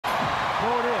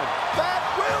Throw it in. That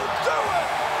will do it.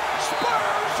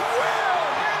 Spurs win.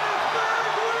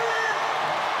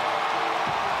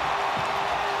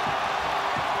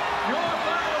 Your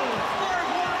final, Spurs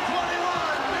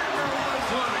 121, Denver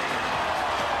 120.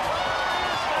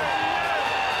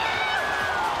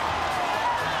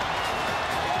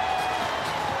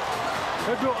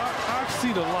 Hey, Bill, I've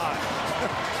seen a lot.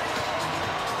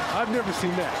 I've never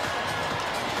seen that.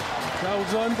 That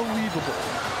was unbelievable.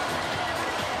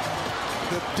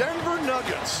 The Denver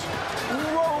Nuggets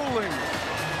rolling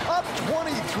up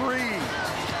 23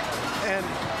 and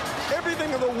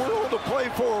everything in the world to play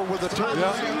for with a top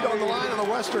seed on the line in the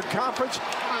Western Conference.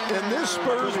 And this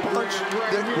Spurs bunch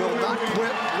that will not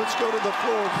quit. Let's go to the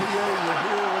floor, PA, and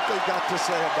hear what they got to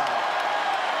say about it.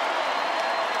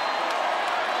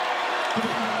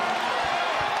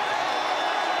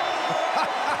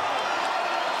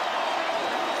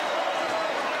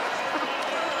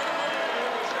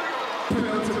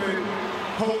 Penultimate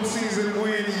home season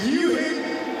win. You hit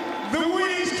the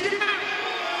winning streak.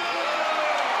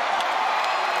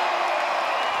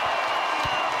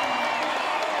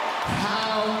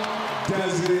 How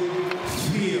does it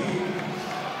feel?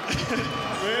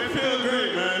 Man, it feels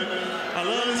great, man. I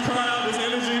love this crowd, this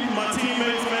energy, my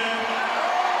teammates, man.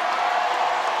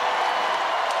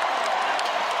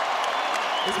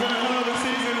 It's been a hell of a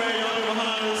season, man. Y'all been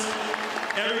behind us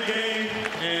every game,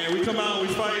 and we come out, we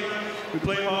fight, we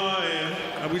play hard,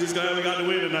 and we just glad we got to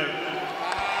win tonight.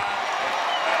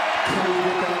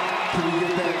 Can we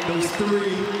get that? Those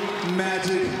three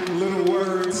magic little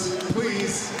words,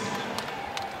 please.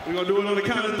 We're going to do it on the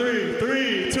count of three.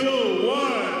 3, 2, 1, go,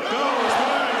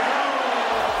 Spurs, go!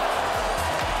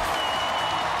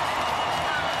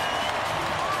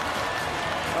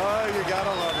 Oh, you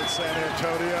gotta love it, San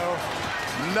Antonio.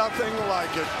 Nothing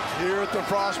like it here at the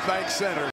Frost Bank Center.